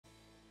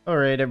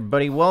Alright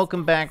everybody,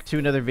 welcome back to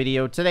another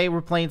video. Today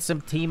we're playing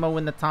some Teemo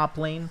in the top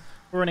lane.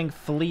 We're running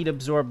Fleet,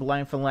 Absorb,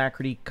 Life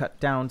Alacrity, Cut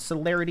Down,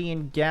 Celerity,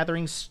 and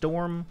Gathering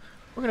Storm.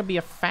 We're going to be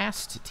a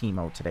fast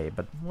Teemo today,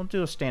 but we'll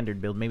do a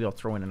standard build. Maybe I'll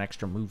throw in an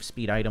extra move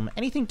speed item.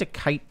 Anything to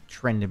kite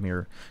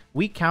Trendemir.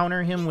 We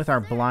counter him with our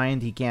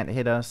blind, he can't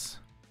hit us.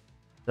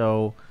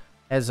 So,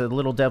 as a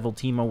little devil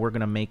Teemo, we're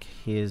going to make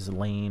his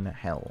lane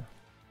hell.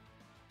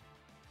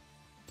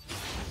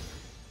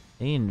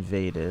 They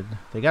invaded.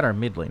 They got our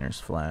mid laner's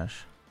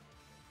flash.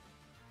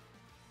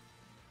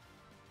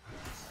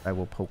 I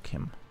will poke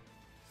him.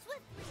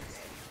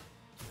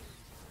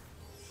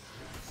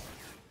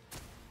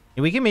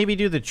 We can maybe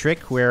do the trick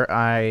where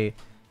I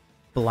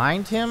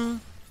blind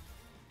him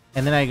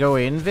and then I go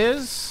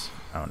invis.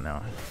 Oh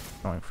no,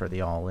 going for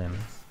the all-in.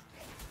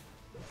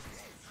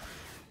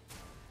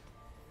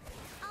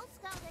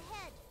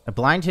 I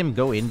blind him,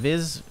 go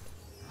invis,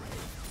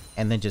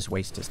 and then just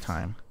waste his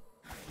time.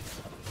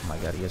 Oh my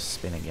god, he has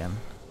spin again.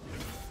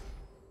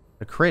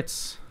 The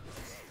crits.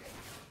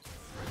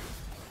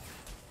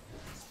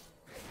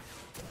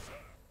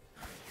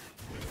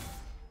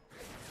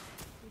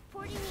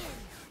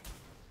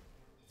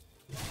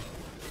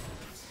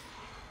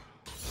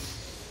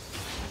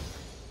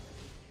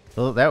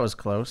 Well, that was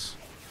close.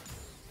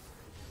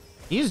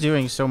 He's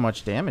doing so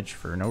much damage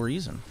for no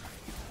reason.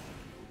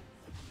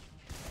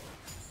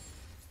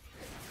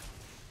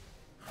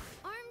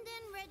 Armed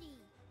and ready.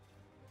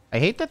 I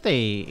hate that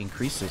they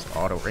increased his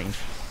auto range.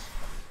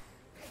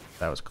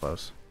 That was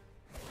close.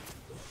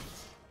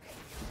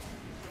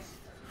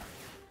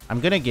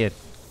 I'm gonna get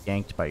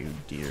ganked by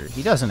Udyr.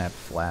 He doesn't have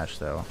flash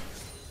though.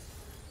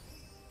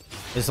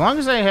 As long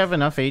as I have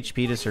enough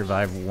HP to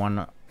survive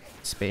one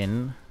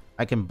spin,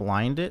 I can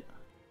blind it.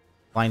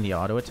 Blind the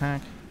auto attack.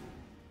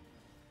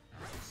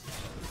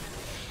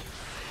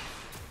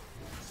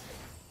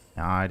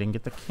 Nah, I didn't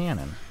get the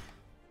cannon.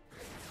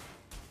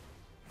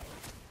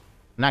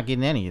 I'm not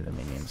getting any of the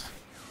minions.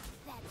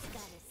 That's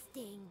gotta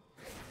sting.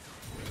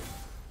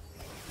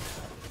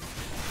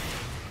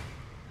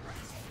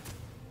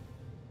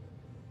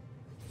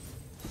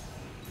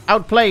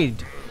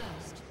 Outplayed!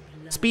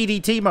 Speedy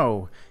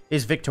Teemo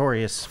is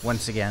victorious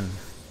once again.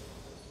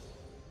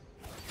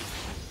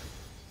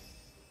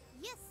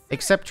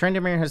 Except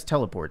Trendemir has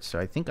teleport, so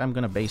I think I'm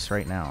gonna base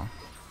right now.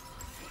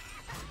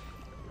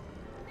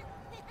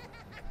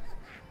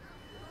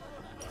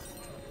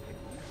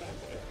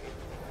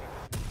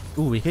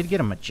 Ooh, we could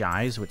get a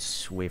Magi's with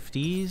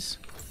Swifties.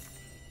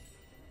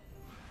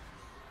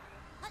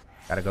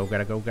 Gotta go,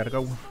 gotta go, gotta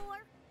go.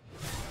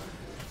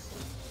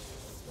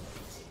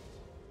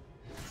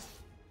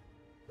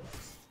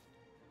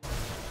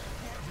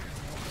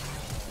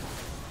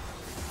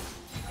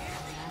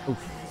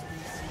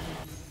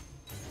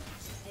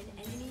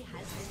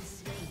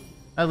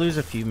 I lose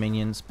a few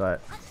minions,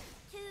 but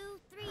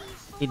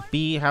it'd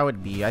be how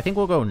it'd be. I think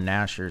we'll go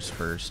Nashers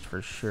first, for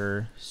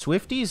sure.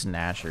 Swifties,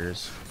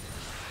 Nashers.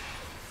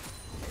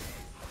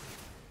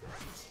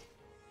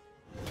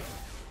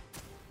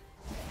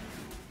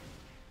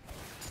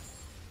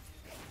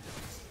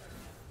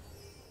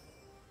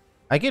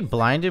 I could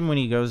blind him when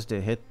he goes to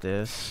hit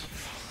this.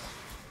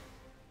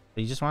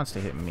 But he just wants to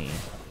hit me.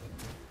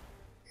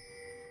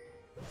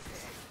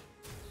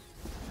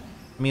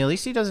 I mean, at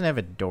least he doesn't have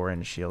a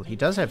Doran shield. He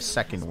does have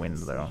second wind,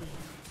 though.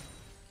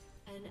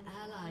 An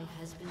ally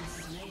has been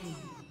slain.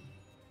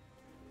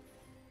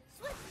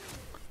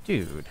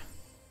 Dude.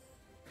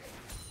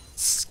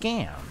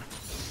 Scam.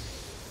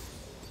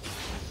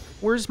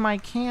 Where's my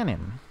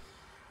cannon?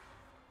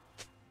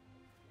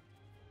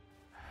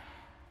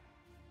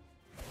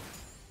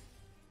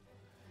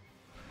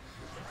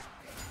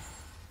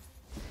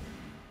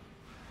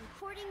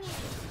 Reporting in.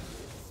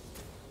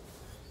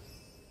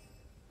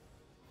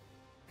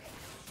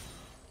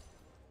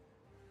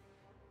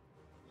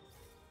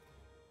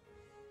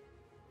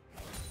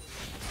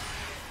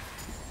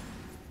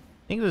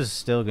 I think this is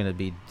still going to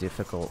be a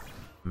difficult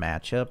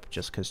matchup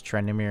just because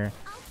Trendemir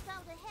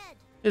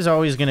is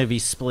always going to be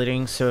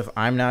splitting. So if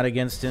I'm not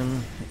against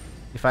him,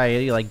 if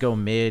I like go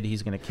mid,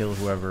 he's going to kill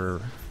whoever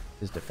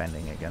is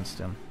defending against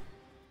him.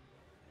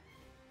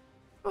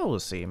 Oh, we'll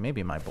see.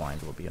 Maybe my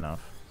blind will be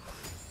enough.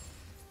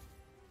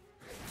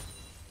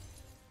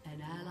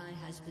 An ally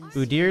has been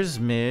Udyr's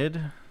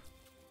mid.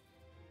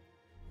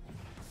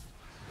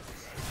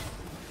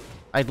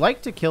 I'd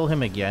like to kill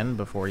him again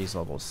before he's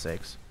level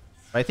 6.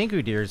 I think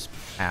Udyr's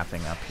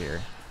pathing up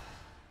here.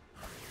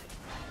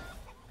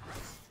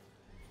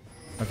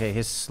 Okay,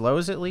 his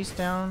slow's at least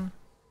down.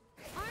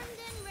 Armed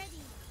and ready.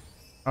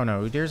 Oh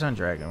no, Udyr's on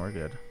dragon. We're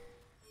good.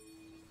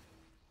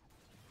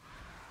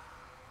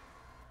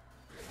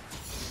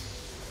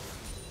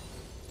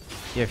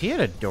 Yeah, if he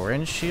had a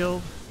Doran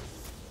shield,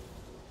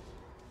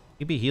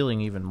 he'd be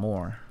healing even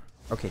more.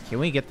 Okay, can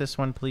we get this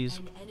one, please?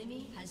 An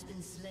enemy has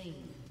been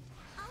slain.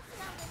 I'll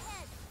scout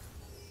ahead.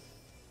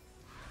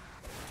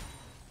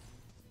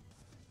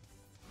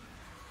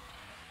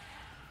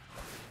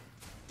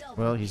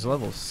 Well, he's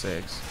level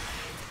 6.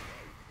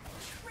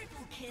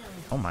 Triple kill.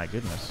 Oh my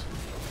goodness.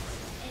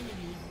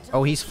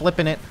 Oh, he's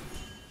flipping it.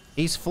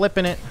 He's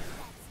flipping it.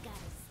 That's gotta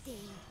sting.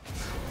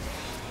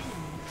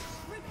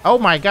 Oh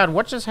my god,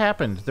 what just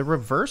happened? The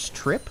reverse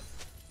trip?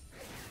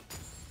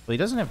 Well, he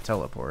doesn't have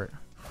teleport.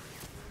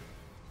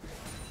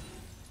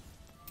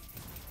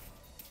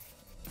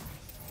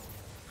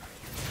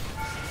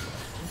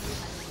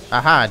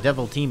 Aha,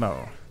 Devil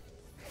Teemo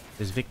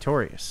is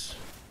victorious.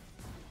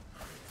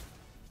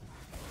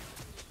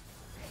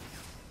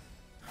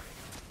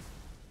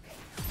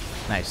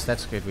 Nice,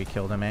 that's good. We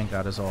killed him and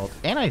got his ult.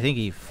 And I think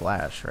he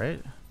flashed,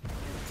 right?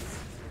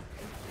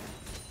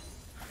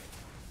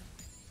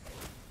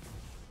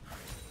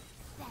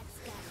 That's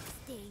gotta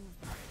sting.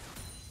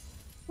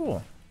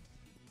 Cool.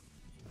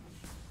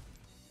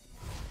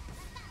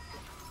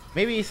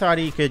 Maybe he thought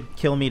he could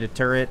kill me to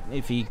turret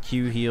if he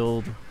Q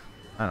healed.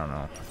 I don't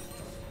know.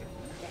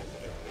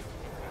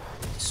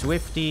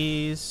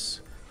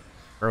 Swifties.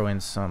 Throw in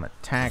some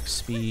attack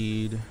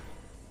speed.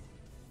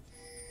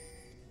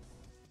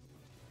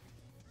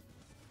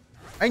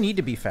 I need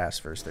to be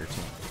fast versus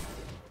 13.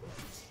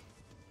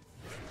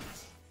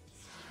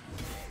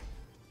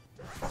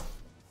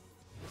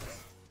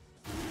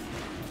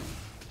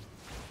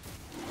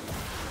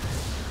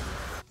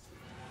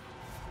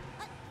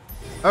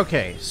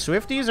 Okay,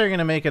 Swifties are going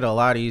to make it a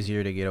lot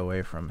easier to get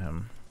away from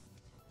him.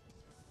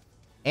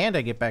 And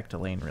I get back to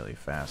lane really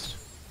fast.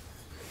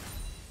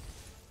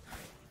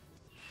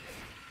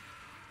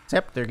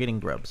 Except they're getting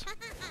grubs.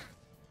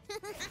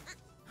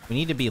 We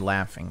need to be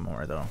laughing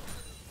more, though.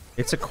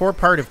 It's a core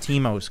part of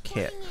Teemo's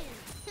kit.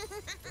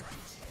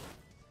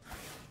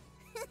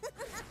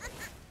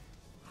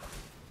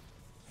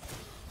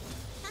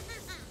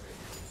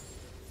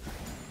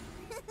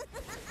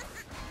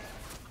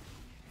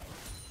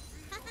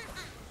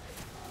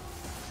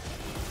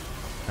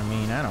 I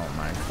mean, I don't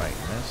mind fighting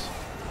this.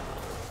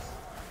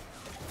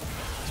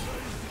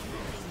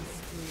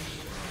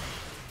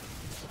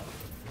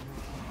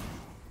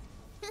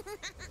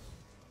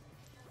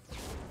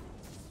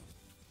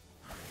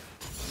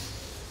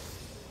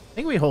 I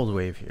think we hold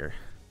wave here.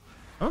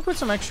 I'm gonna put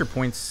some extra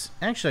points.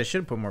 Actually, I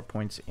should have put more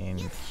points in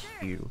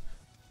Q.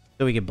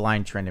 So we could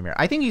blind Trendemir.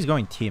 I think he's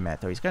going Tiamat,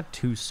 though. He's got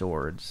 2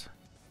 swords.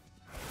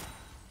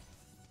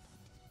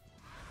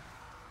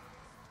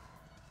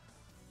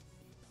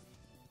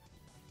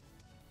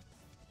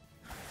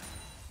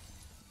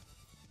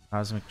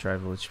 Cosmic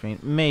Tri-Village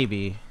Paint.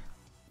 Maybe.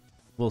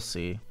 We'll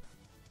see.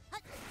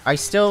 I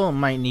still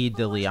might need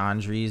the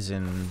Leandries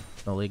and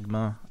the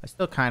Ligma. I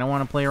still kind of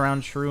want to play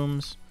around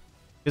Shrooms.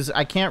 Because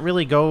I can't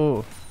really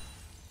go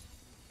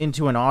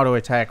into an auto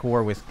attack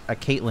war with a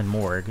Caitlyn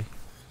Morg.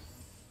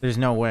 There's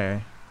no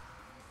way.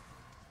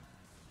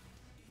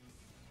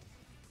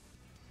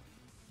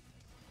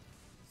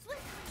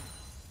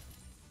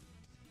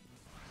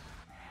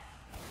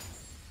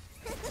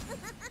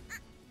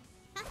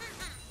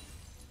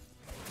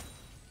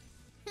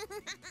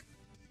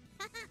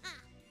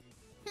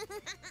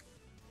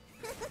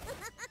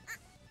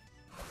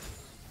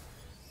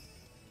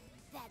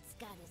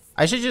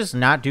 I should just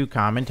not do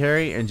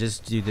commentary and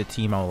just do the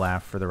Teemo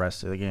laugh for the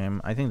rest of the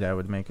game. I think that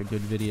would make a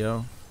good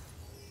video.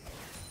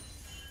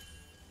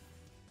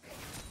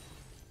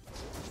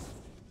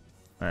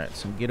 Alright,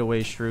 some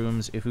getaway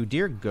Shrooms. If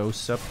Udyr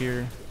ghosts up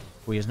here...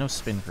 Oh, he has no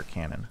spin for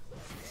Cannon.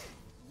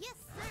 Yes,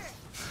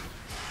 sir.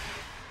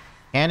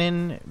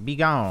 Cannon, be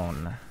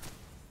gone.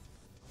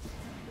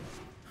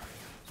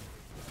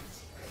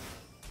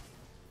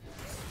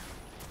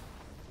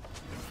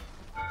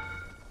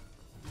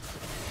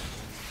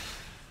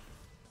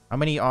 How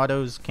many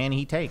autos can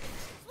he take?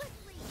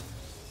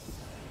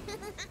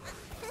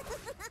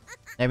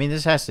 I mean,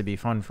 this has to be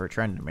fun for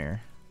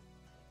Trendemir.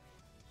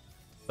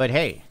 But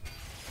hey,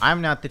 I'm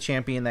not the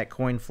champion that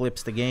coin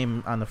flips the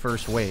game on the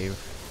first wave.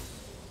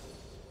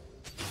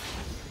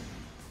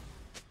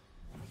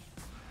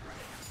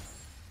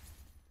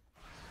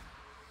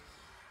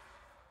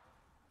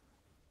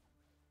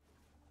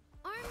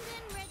 Armed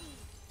and ready.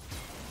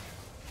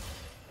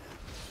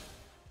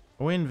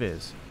 Oh,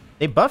 Invis.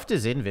 They buffed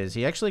his Invis.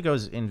 He actually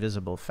goes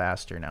invisible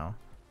faster now.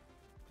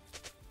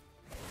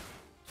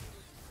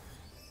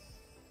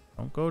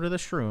 Don't go to the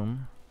Shroom.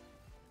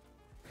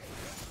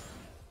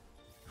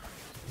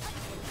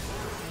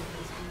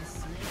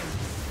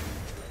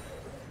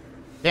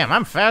 Damn,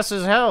 I'm fast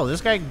as hell. This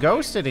guy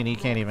ghosted and he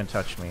can't even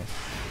touch me.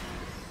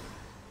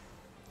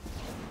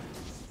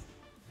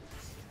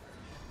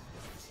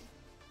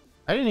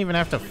 I didn't even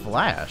have to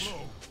flash.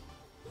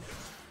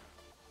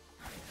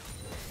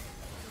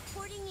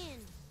 Reporting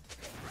in.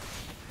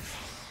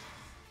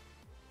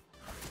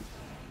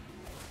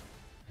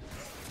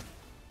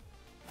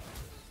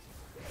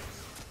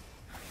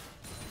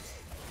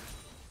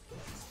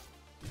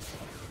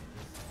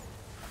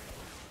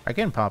 I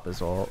can pop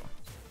his ult.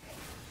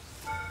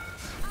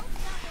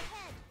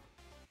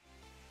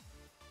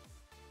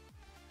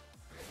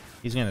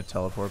 He's gonna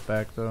teleport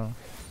back though. An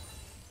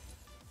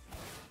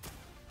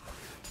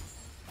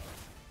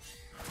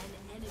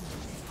enemy is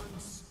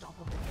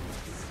unstoppable.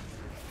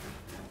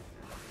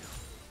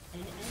 An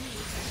enemy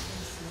has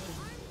been slain.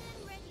 Armed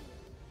and ready.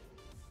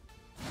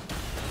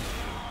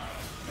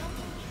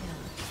 Double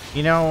kill.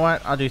 You know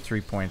what? I'll do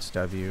 3 points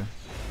W.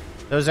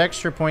 Those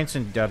extra points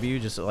in W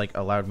just like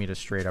allowed me to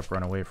straight up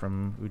run away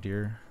from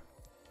Udyr.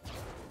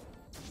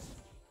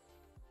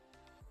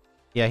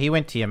 Yeah, he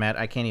went Tiamat.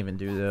 I can't even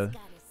do the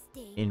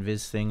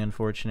invis thing,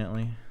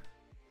 unfortunately.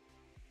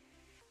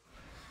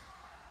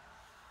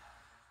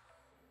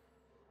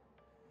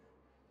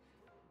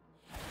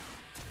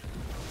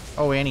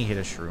 Oh, and he hit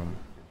a shroom.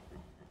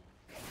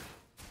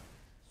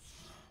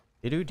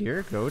 Did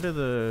Udyr go to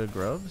the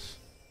grubs?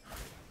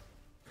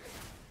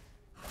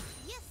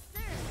 Yes,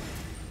 sir.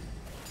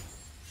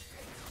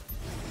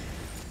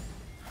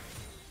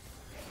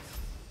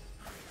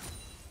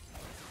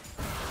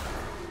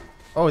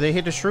 Oh, they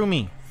hit a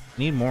shroomy.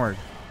 Need more.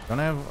 I don't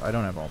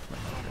have ultimate.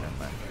 Okay, never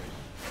mind.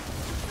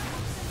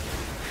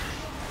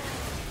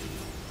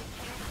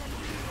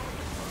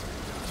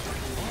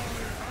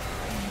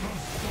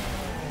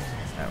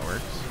 That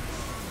works.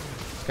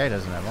 This guy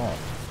doesn't have ult.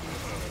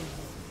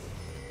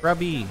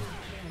 Grubby.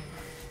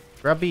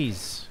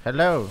 Grubbies.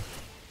 Hello.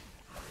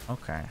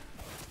 Okay.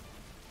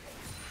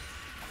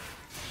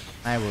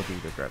 I will do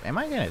the grub. Am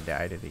I gonna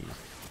die to these?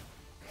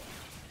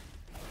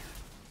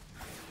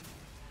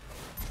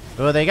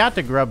 Well, they got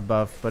the grub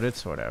buff, but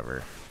it's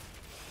whatever.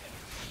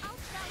 I'll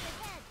spell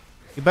ahead.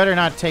 You better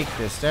not take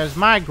this. There's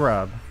my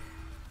grub.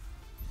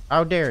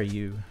 How dare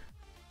you?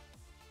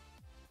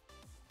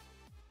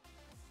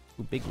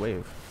 Ooh, big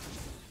wave.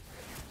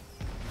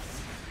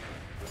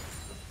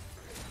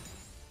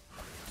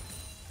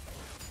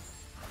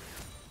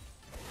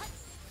 Hut,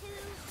 2,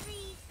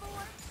 3, 4.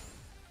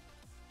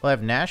 We'll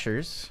have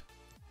Nashers.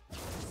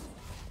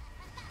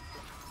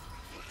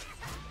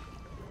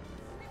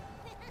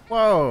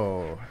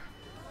 Whoa.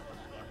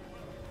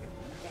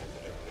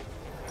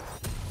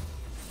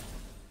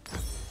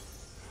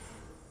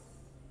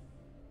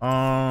 Bring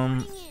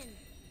in.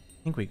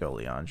 I think we go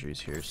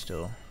Leandri's here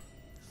still.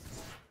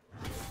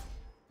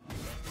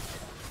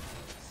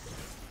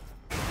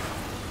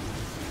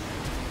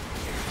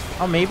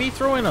 Oh, maybe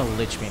throw in a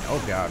Lich Bane.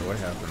 Oh god, what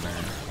happened there?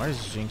 Why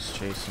is Jinx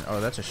chasing? Oh,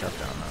 that's a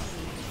shutdown now.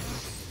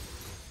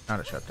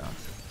 Not a shutdown.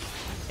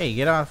 Hey,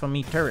 get off of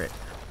me, turret.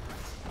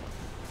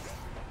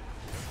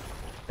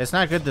 It's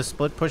not good the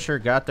split pusher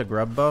got the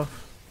grub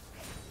buff.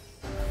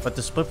 But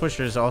the split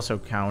pusher is also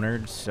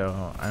countered,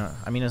 so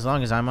I mean, as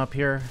long as I'm up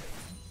here,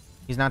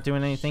 he's not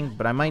doing anything.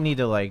 But I might need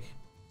to like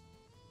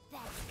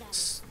That's gotta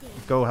sting.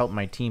 go help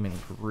my team in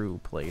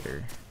group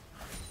later.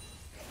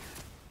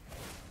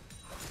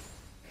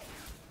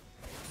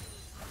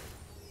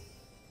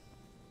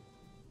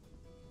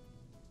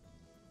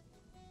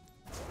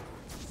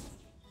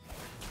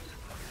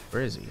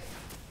 Where is he?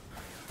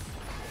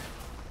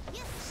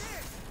 Yes,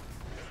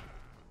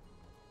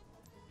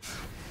 sir.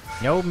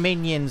 No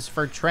minions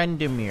for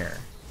Trendemir.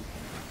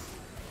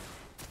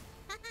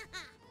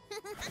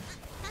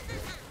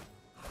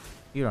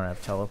 You don't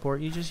have teleport,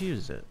 you just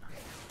used it.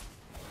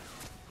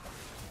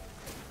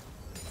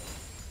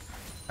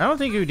 I don't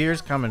think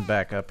Udyr's coming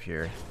back up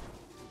here.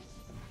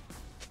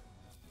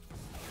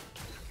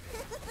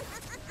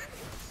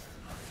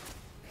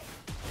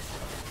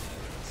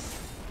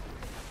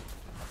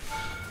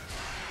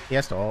 He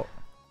has to ult.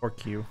 Or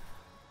Q.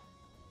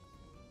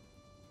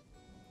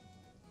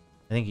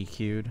 I think he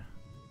Q'd.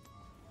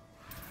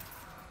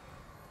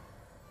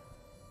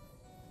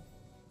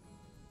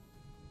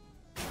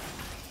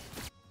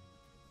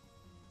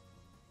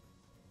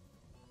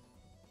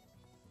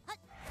 Hut,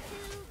 2,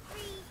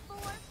 3, 4.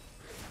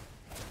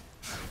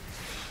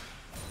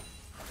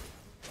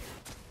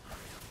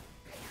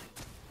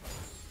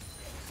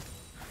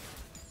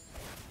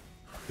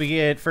 We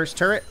get first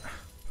turret.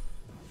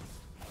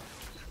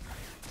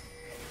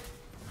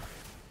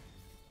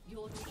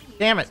 Your team,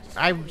 Damn it!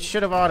 I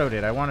should have autoed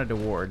it. I wanted to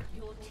ward.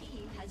 your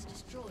team has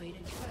destroyed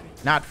a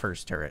turret. Not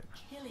first turret.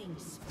 Killing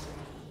spree.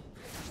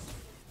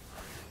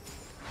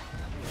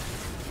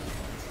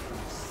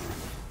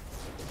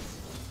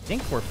 I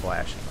think we're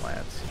flashing,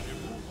 lads.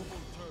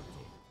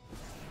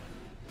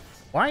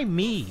 Why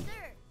me? Sir.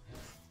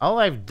 All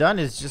I've done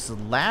is just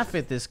laugh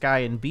at this guy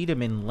and beat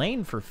him in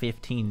lane for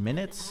 15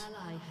 minutes. An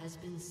ally has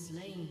been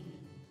slain.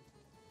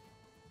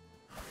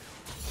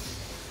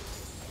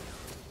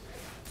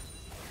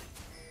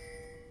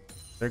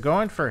 They're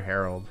going for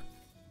Herald.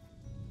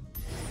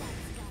 That's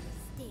gotta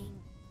sting.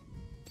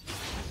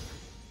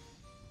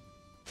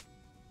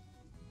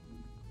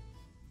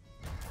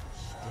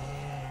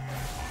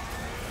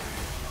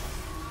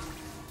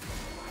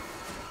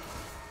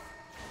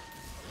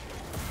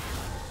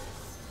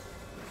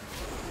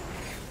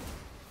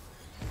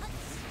 Hut,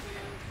 2,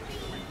 3,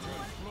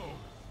 4.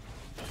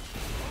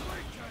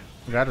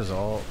 Got his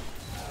ult.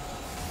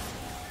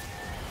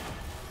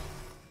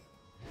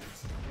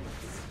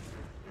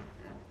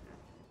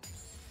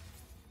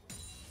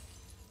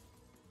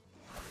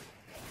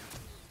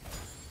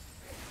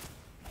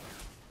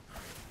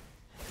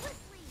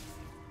 Quickly.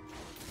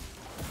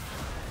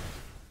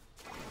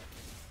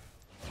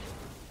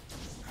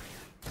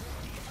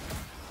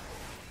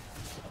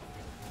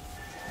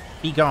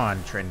 Be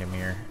gone, Trendemir.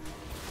 Your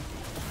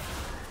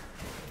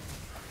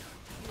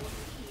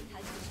team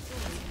has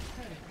destroyed a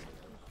turret.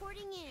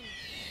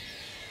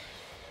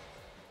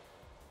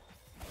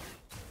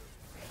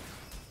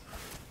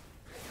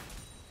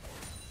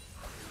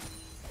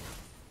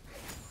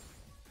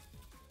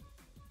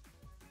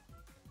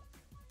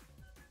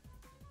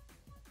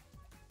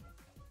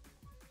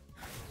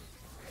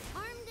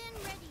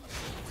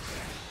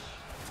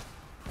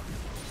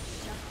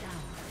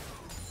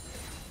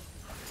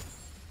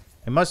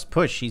 I must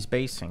push. He's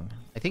basing.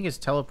 I think his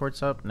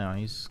teleport's up. No,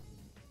 he's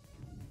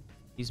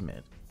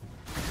mid.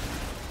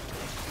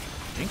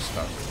 Jinx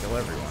about to kill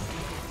everyone.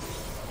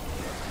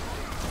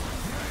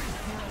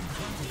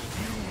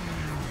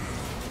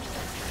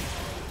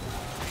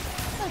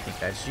 I think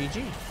that's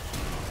GG.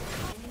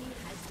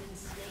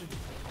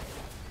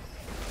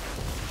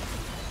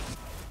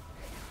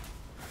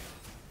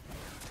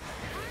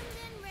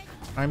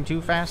 I'm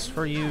too fast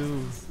for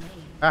you.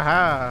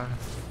 Aha.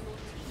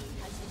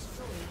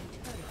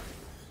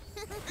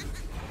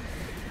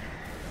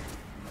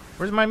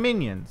 Where's my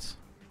minions?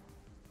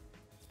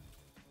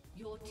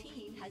 Your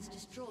team has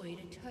destroyed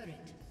a turret.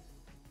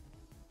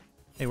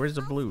 Hey, where's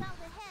the blue?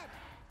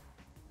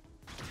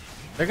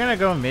 They're gonna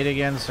go mid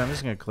again, so I'm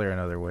just gonna clear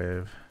another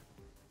wave.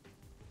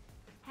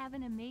 Have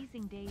an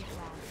amazing day,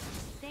 Vlad.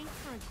 Thanks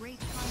for a great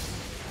content.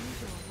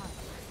 Use your heart.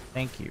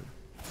 Thank you.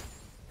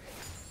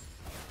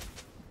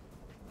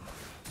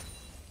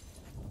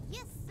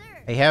 Yes,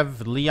 sir. I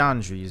have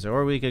Leandries,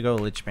 or we could go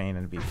Lichbane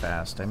and be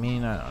fast. I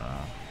mean, I don't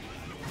know.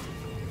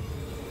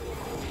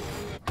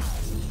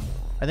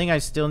 I think I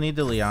still need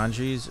the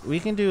Leandries. We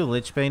can do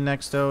Lichbane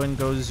next though and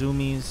go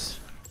Zoomies.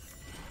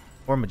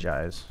 Or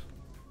Magi's.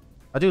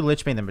 I'll do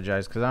Lichbane then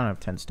Magi's because I don't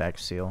have 10 stack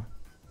seal.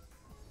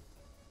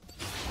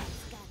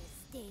 That's gotta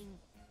sting.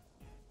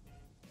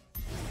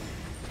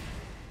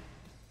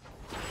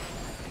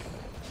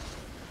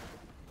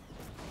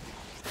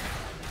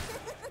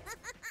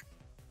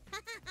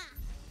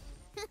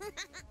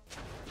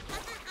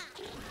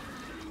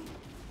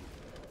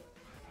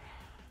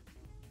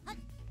 Hut,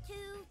 2,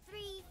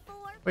 3, 4.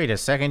 Wait a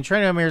second,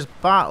 Trinomir's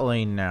bot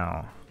lane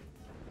now.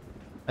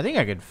 I think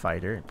I could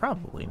fight her.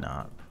 Probably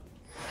not.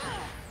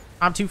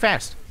 I'm too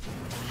fast.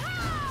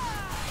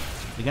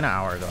 You're gonna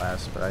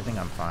hourglass, but I think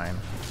I'm fine.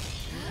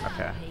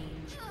 Okay.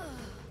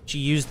 She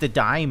used the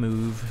die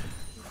move.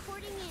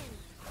 Reporting in.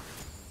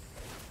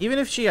 Even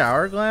if she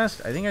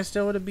hourglassed, I think I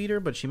still would have beat her,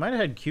 but she might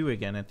have had Q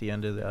again at the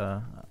end of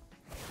the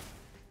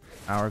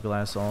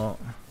hourglass ult.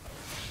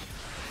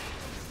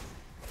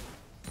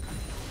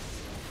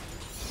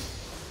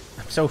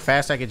 I'm so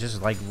fast I could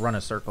just like run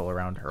a circle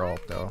around her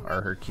ult though,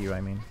 or her Q,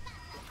 I mean.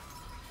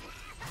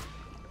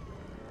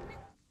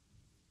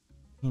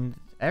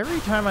 Every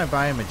time I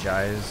buy a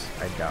Magi's,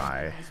 I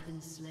die. Has been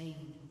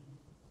slain.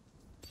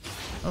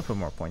 I'll put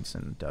more points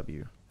in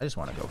W. I just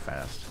want to go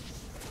fast.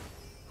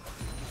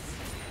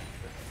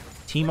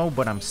 Teemo,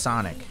 but I'm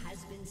Sonic.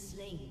 Has been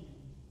slain.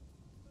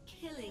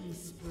 Killing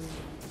spree.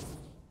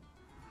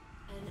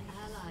 An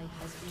ally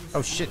has been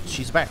Oh shit,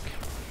 she's back.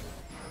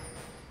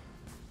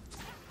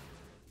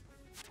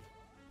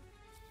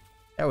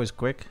 That was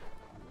quick.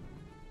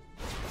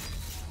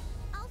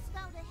 I'll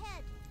scout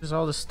ahead. There's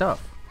all this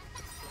stuff.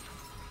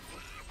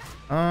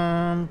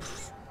 I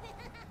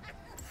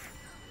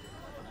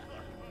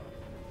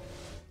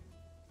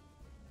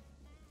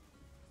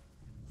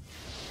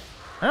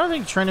don't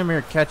think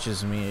Trenimir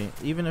catches me,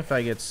 even if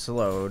I get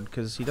slowed,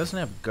 because he doesn't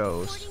have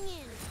Ghost. Reporting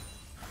in.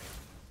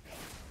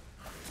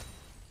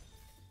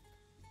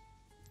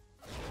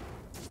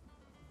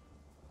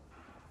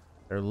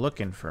 They're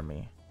looking for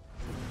me.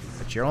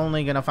 But you're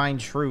only gonna find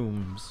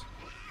shrooms.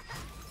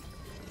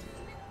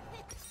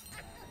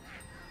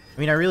 I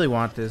mean, I really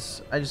want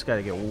this. I just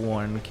gotta get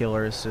one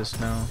killer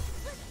assist now.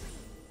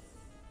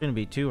 Shouldn't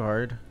be too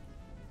hard.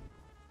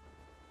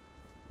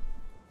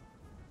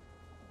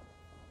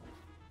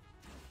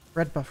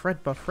 Red buff,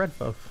 red buff, red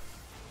buff.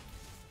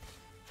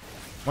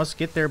 Must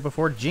get there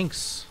before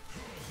Jinx.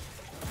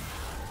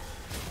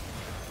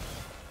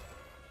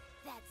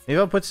 Maybe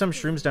I'll put some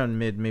shrooms down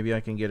mid. Maybe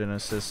I can get an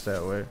assist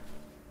that way.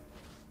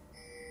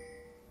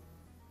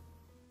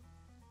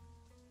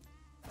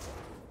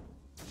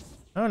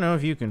 I don't know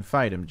if you can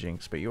fight him,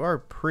 Jinx, but you are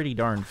pretty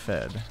darn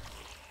fed.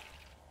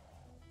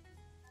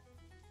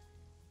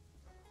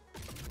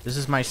 This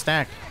is my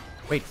stack.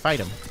 Wait, fight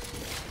him.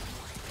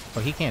 Oh,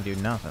 he can't do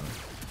nothing.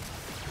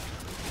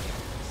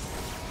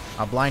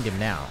 I'll blind him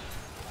now.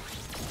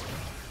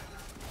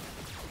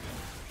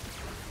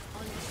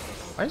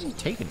 Why is he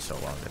taking so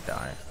long to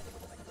die?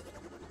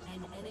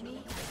 an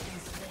enemy has been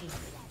slain.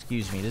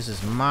 Excuse me, this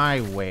is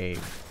my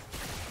wave.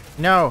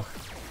 No!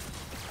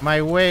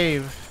 My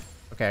wave!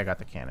 Okay, I got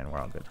the cannon. We're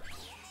all good.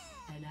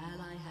 An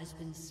ally has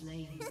been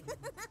slain.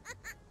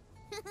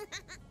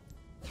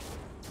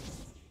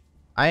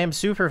 I am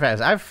super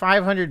fast. I have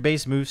 500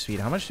 base move speed.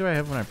 How much do I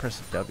have when I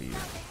press W?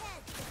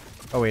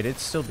 Oh wait, it'd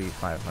still be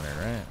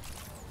 500, right?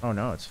 Oh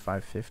no, it's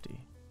 550.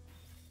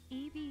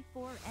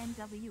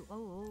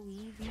 EV4NWOO,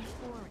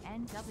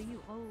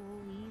 EV4NWOO,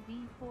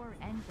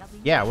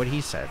 EV4NW. Yeah, what he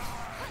said.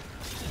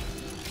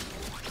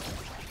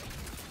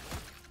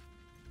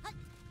 Hut,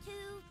 2,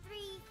 3,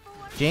 4.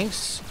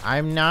 Jinx,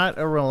 I'm not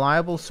a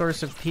reliable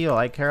source of peel.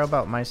 I care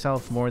about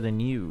myself more than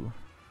you.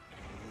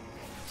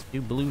 Let's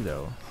do blue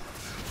though.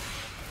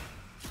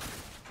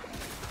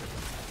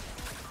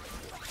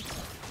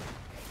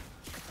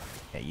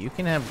 Yeah, you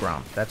can have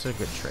Gromp. That's a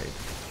good trade.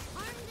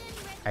 Armed and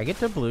ready. I get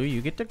the blue,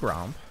 you get the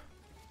Gromp.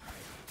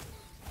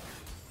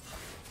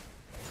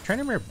 Trying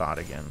to mirror bot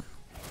again.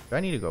 Do I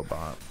need to go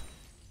bot?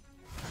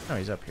 No,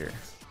 he's up here.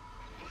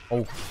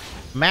 Oh,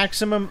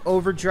 maximum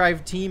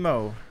overdrive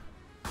Teemo.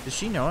 Does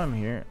she know I'm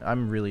here?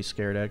 I'm really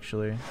scared,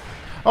 actually.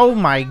 Oh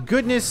my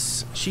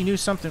goodness! She knew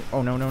something.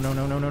 Oh no, no, no,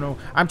 no, no, no, no.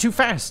 I'm too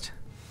fast!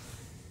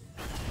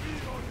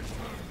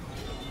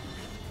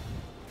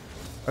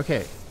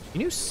 Okay, you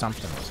knew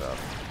something was up.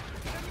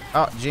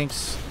 Oh,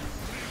 Jinx.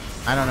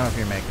 I don't know if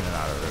you're making it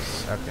out of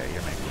this. Okay,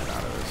 you're making it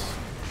out of this.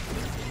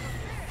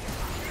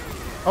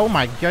 Oh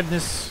my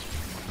goodness.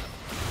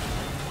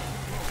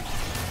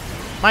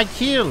 My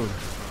kill!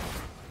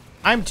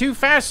 I'm too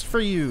fast for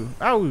you!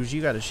 Oh,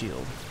 you got a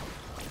shield.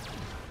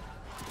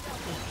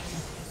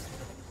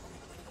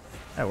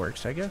 That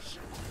works, I guess.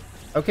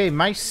 Okay,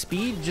 my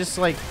speed just,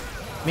 like,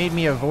 made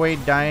me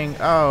avoid dying.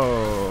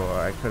 Oh,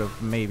 I could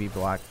have maybe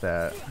blocked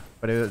that.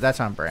 But that's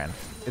on Bran.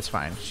 It's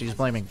fine. She's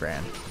blaming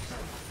Bran.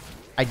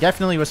 I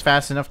definitely was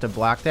fast enough to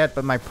block that,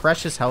 but my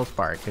precious health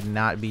bar could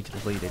not be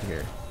depleted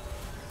here.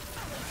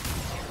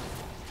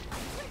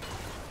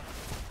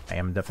 I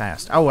am the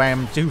fast. Oh, I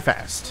am too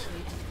fast.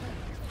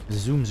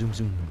 Zoom, zoom,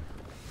 zoom.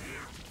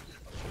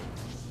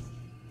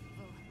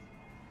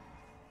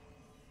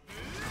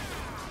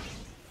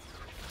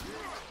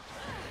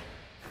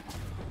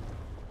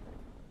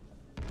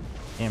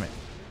 Damn it.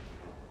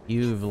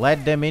 You've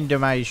led them into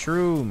my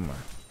shroom.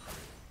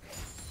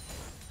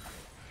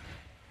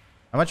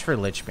 How much for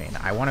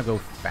Lichbane? I want to go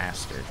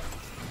faster.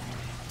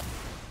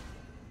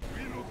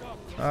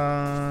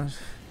 I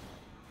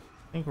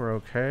think we're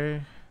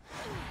okay.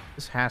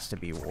 This has to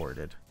be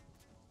warded.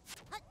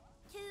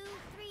 2,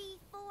 3,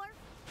 4.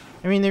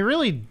 I mean, they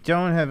really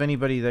don't have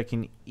anybody that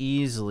can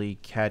easily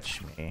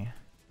catch me.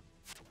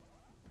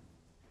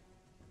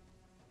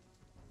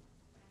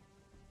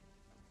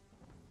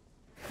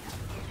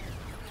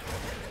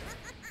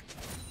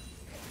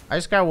 I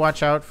just gotta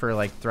watch out for,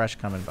 like, Thresh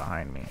coming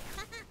behind me.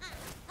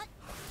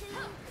 2,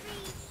 3,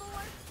 4.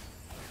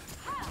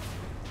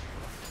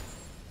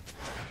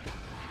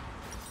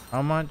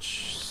 How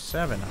much?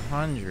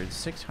 700,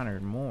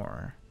 600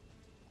 more.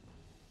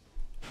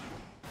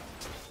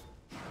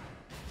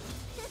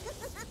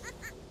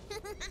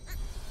 That's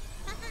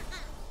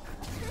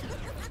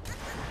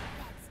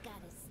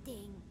gotta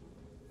sting.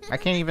 I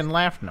can't even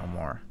laugh no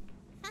more.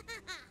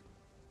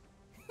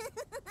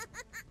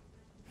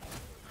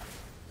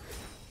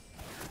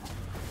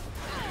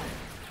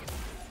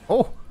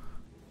 Oh!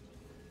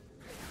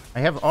 I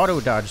have auto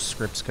dodge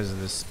scripts because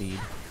of this speed.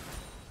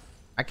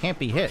 I can't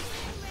be hit.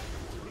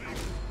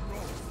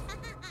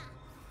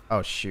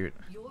 Oh shoot.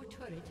 Your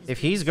turret has If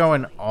he's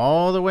going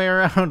all the way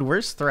around,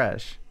 where's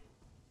Thresh?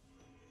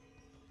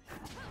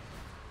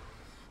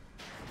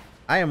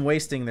 I am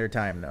wasting their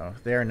time though.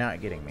 They are not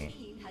getting me.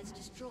 team has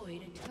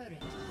destroyed a turret.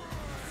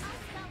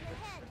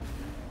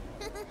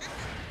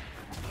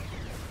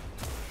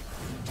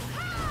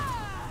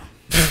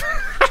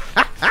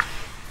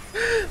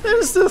 That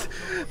is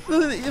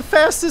the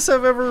fastest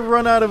I've ever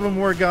run out of a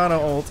Morgana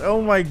ult.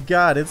 Oh my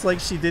god, it's like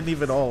she didn't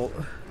even ult.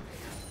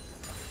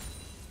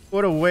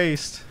 What a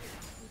waste.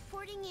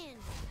 Reporting in.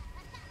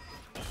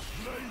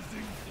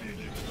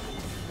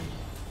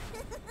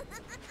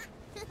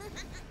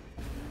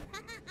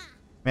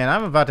 Man,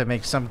 I'm about to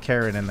make some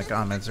Karen in the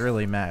comments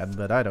really mad,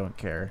 but I don't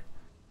care.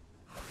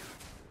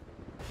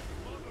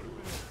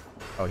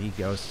 Oh, he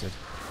ghosted.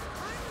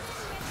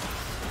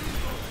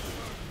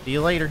 See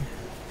you later.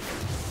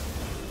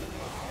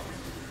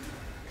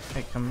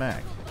 Hey, come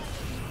back.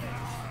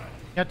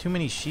 You got too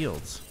many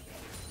shields.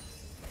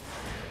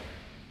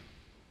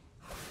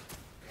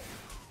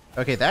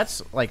 Okay,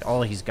 that's like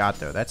all he's got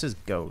though. That's his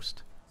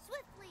ghost.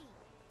 Swiftly.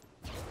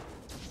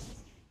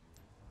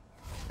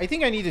 I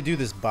think I need to do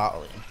this bot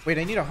lane. Wait,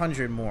 I need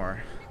 100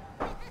 more.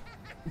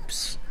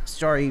 Oops.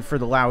 Sorry for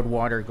the loud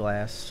water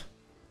glass.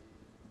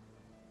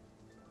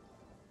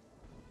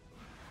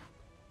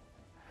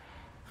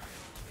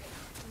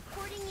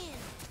 Reporting in.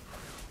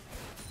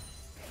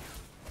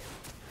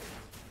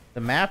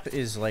 The map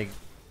is like...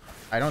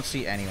 I don't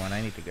see anyone.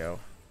 I need to go.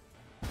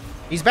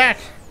 He's back!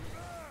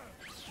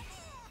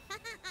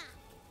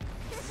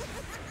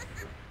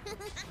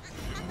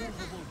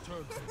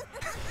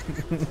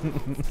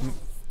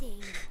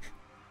 Sting.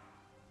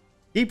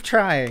 Keep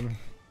trying.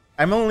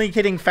 I'm only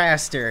getting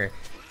faster.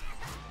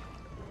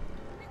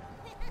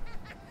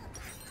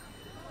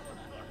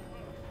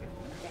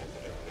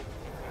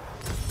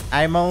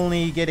 I'm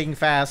only getting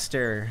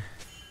faster.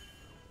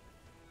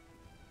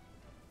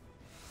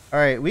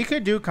 Alright, we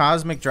could do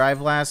Cosmic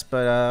Drive last,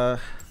 but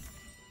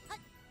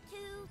 2,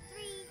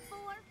 3, 4.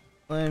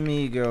 let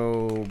me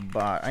go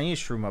bot. I need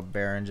to shroom up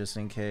Baron just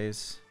in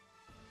case.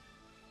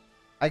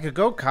 I could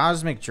go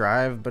Cosmic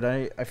Drive, but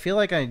I feel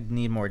like I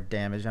need more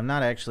damage. I'm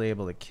not actually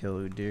able to kill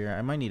Udyr.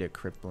 I might need a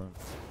Crypt Bloom.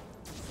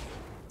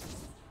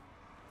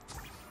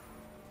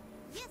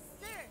 Yes,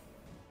 sir.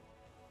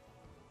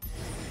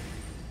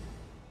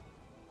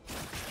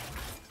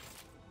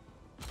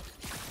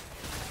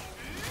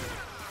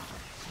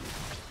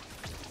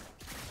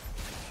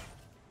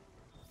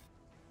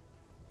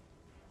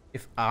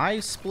 If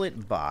I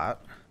split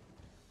bot,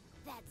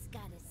 That's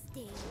gotta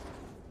sting.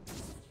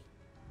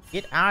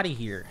 get out of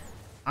here.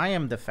 I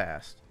am the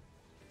fast.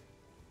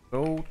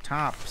 Go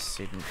top,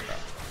 Syndra.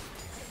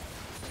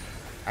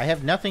 I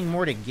have nothing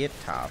more to get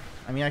top.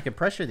 I mean, I could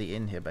pressure the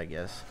inhib, I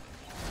guess.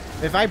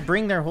 If I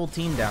bring their whole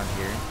team down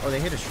here... Oh, they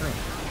hit a shroom.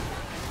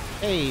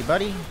 Hey,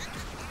 buddy.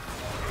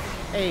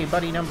 Hey,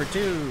 buddy number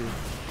 2.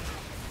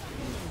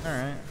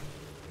 Alright.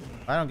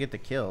 I don't get the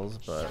kills,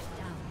 but...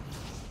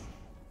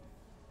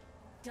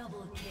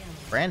 Double kill.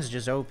 Brand's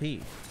just OP. An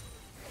enemy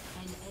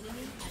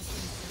has been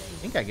slain.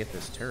 I think I get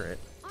this turret.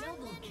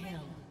 Double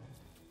kill.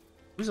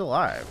 Who's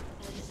alive?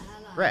 An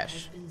ally Fresh.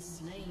 has been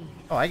slain.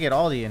 Oh, I get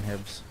all the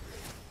inhibs.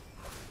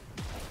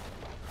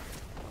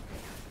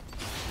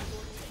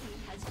 Your team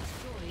has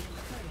destroyed a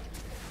turret.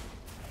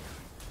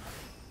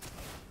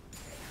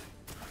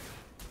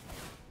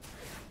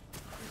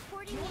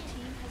 Reporting Your in.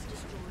 team has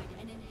destroyed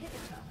an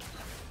inhibitor.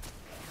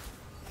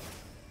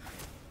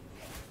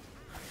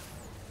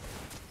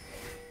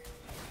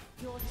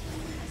 Your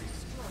team has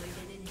destroyed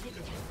an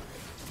inhibitor.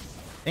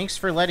 Thanks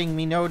for letting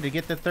me know to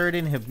get the 3rd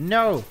inhib.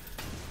 No!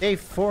 They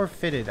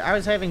forfeited. I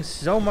was having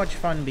so much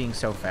fun being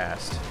so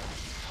fast.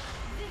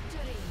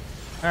 Victory!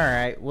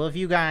 Alright, well if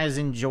you guys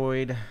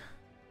enjoyed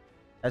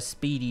a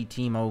speedy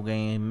Teemo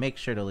game, make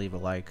sure to leave a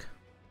like.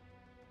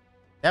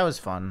 That was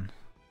fun.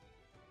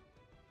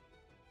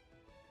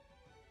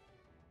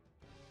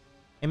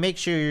 And make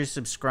sure you're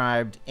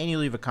subscribed and you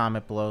leave a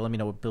comment below. Let me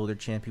know what builder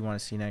champ you want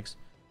to see next.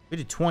 We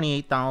did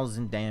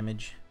 28,000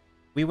 damage.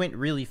 We went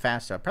really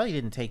fast up. Probably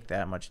didn't take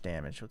that much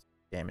damage. What's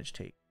the damage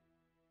take?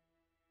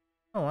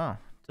 Oh wow.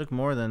 Took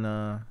more than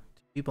 2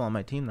 people on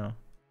my team though.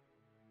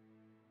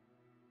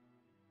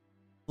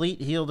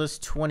 Fleet healed us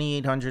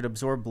 2,800,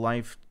 absorbed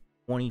life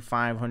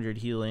 2,500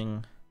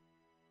 healing.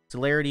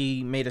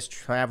 Celerity made us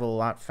travel a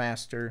lot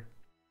faster.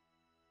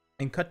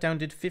 And cut down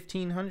did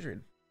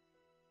 1,500.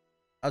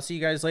 I'll see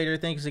you guys later.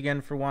 Thanks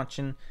again for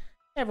watching.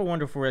 Have a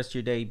wonderful rest of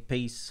your day.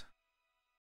 Peace.